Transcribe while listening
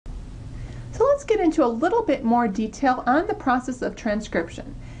So let's get into a little bit more detail on the process of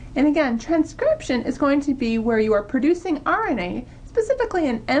transcription. And again, transcription is going to be where you are producing RNA, specifically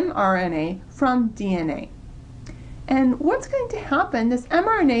an mRNA, from DNA. And what's going to happen, this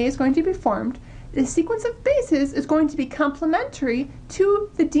mRNA is going to be formed. The sequence of bases is going to be complementary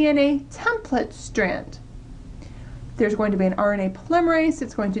to the DNA template strand. There's going to be an RNA polymerase.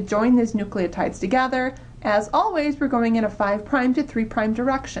 It's going to join these nucleotides together. As always, we're going in a 5' to 3'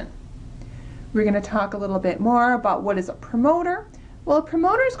 direction. We're going to talk a little bit more about what is a promoter. Well, a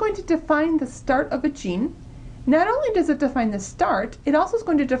promoter is going to define the start of a gene. Not only does it define the start, it also is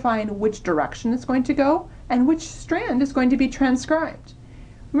going to define which direction it's going to go and which strand is going to be transcribed.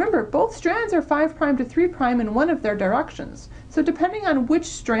 Remember, both strands are 5' to 3' in one of their directions. So depending on which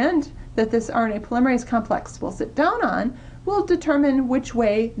strand that this RNA polymerase complex will sit down on, will determine which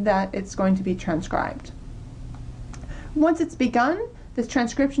way that it's going to be transcribed. Once it's begun, this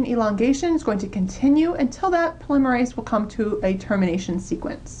transcription elongation is going to continue until that polymerase will come to a termination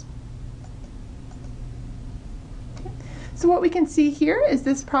sequence. So what we can see here is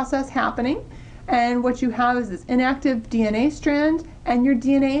this process happening, and what you have is this inactive DNA strand and your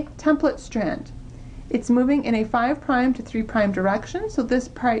DNA template strand. It's moving in a 5' to 3' direction, so this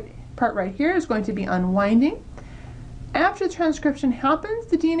part right here is going to be unwinding. After the transcription happens,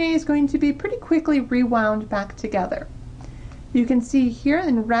 the DNA is going to be pretty quickly rewound back together. You can see here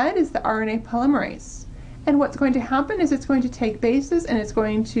in red is the RNA polymerase. And what's going to happen is it's going to take bases and it's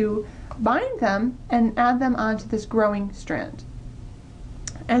going to bind them and add them onto this growing strand.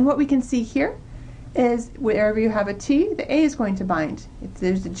 And what we can see here is wherever you have a T, the A is going to bind. If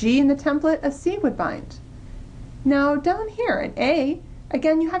there's a G in the template, a C would bind. Now down here, an A,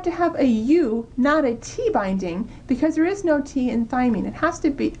 again, you have to have a U, not a T binding, because there is no T in thymine. It has to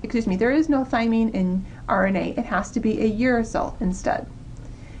be, there is no thymine in RNA. It has to be a uracil instead.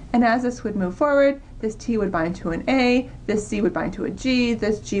 And as this would move forward, this T would bind to an A, this C would bind to a G,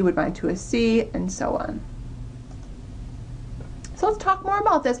 this G would bind to a C, and so on. So let's talk more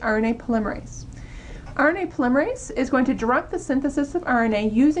about this RNA polymerase. RNA polymerase is going to direct the synthesis of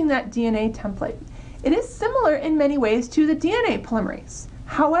RNA using that DNA template. It is similar in many ways to the DNA polymerase.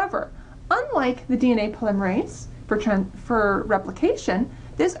 However, unlike the DNA polymerase for replication,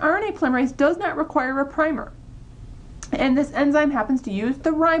 this RNA polymerase does not require a primer. And this enzyme happens to use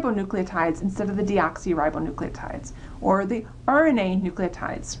the ribonucleotides instead of the deoxyribonucleotides, or the RNA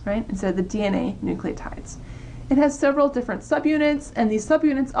nucleotides, right, instead of the DNA nucleotides. It has several different subunits, and these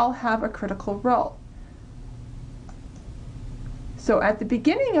subunits all have a critical role. So at the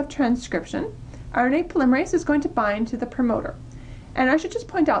beginning of transcription, RNA polymerase is going to bind to the promoter. And I should just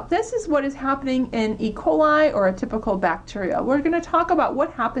point out, this is what is happening in E. coli or a typical bacteria. We're going to talk about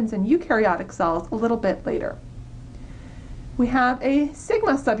what happens in eukaryotic cells a little bit later. We have a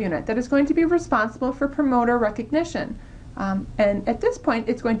sigma subunit that is going to be responsible for promoter recognition. And at this point,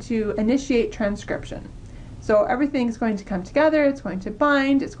 it's going to initiate transcription. So everything's going to come together, it's going to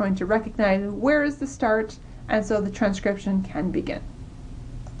bind, it's going to recognize where is the start, and so the transcription can begin.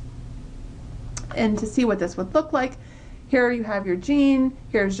 And to see what this would look like, here you have your gene,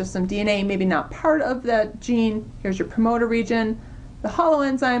 here's just some DNA, maybe not part of that gene, here's your promoter region. The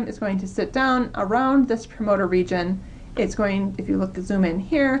holoenzyme is going to sit down around this promoter region. It's going, if you look to zoom in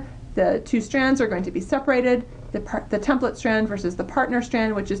here, the two strands are going to be separated, the template strand versus the partner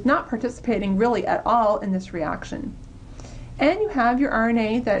strand, which is not participating really at all in this reaction. And you have your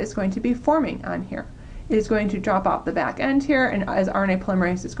RNA that is going to be forming on here. It is going to drop off the back end here, and as RNA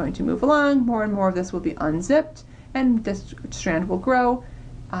polymerase is going to move along, more and more of this will be unzipped, and this strand will grow.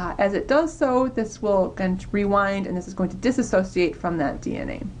 As it does so, this will going to rewind, and this is going to disassociate from that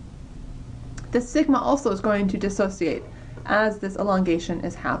DNA. The sigma also is going to dissociate as this elongation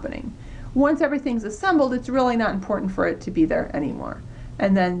is happening. Once everything's assembled, it's really not important for it to be there anymore.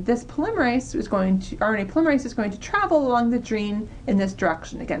 And then this polymerase is going to, RNA polymerase is going to travel along the gene in this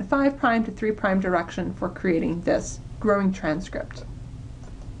direction. Again, 5' to 3' direction for creating this growing transcript.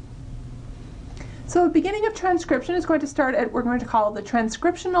 So the beginning of transcription is going to start at, we're going to call the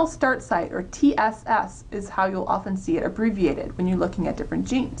transcriptional start site, or TSS is how you'll often see it abbreviated when you're looking at different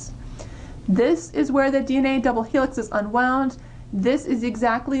genes. This is where the DNA double helix is unwound. This is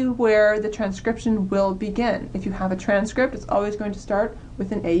exactly where the transcription will begin. If you have a transcript, it's always going to start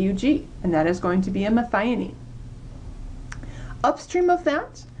with an AUG, and that is going to be a methionine. Upstream of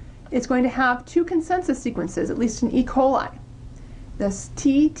that, it's going to have two consensus sequences, at least in E. coli. This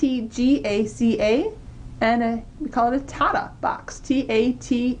TTGACA, and we call it a TATA box,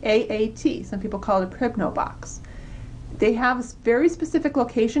 TATAAT. Some people call it a Pribno box. They have a very specific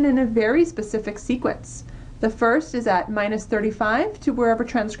location and a very specific sequence. The first is at minus 35 to wherever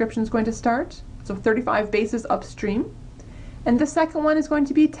transcription is going to start, so 35 bases upstream. And the second one is going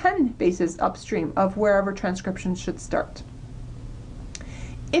to be 10 bases upstream of wherever transcription should start.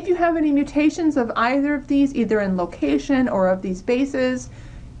 If you have any mutations of either of these, either in location or of these bases,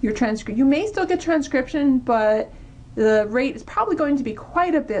 you may still get transcription, but the rate is probably going to be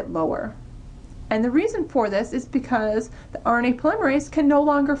quite a bit lower. And the reason for this is because the RNA polymerase can no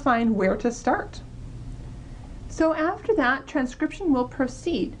longer find where to start. So after that, transcription will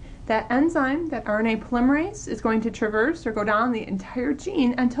proceed. That enzyme, that RNA polymerase, is going to traverse or go down the entire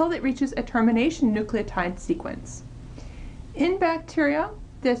gene until it reaches a termination nucleotide sequence. In bacteria,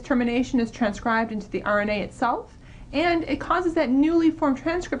 this termination is transcribed into the RNA itself, and it causes that newly formed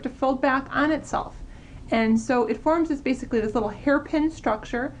transcript to fold back on itself. And so it forms basically this little hairpin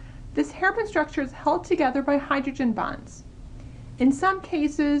structure. This hairpin structure is held together by hydrogen bonds. In some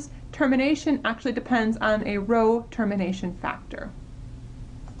cases, termination actually depends on a Rho termination factor.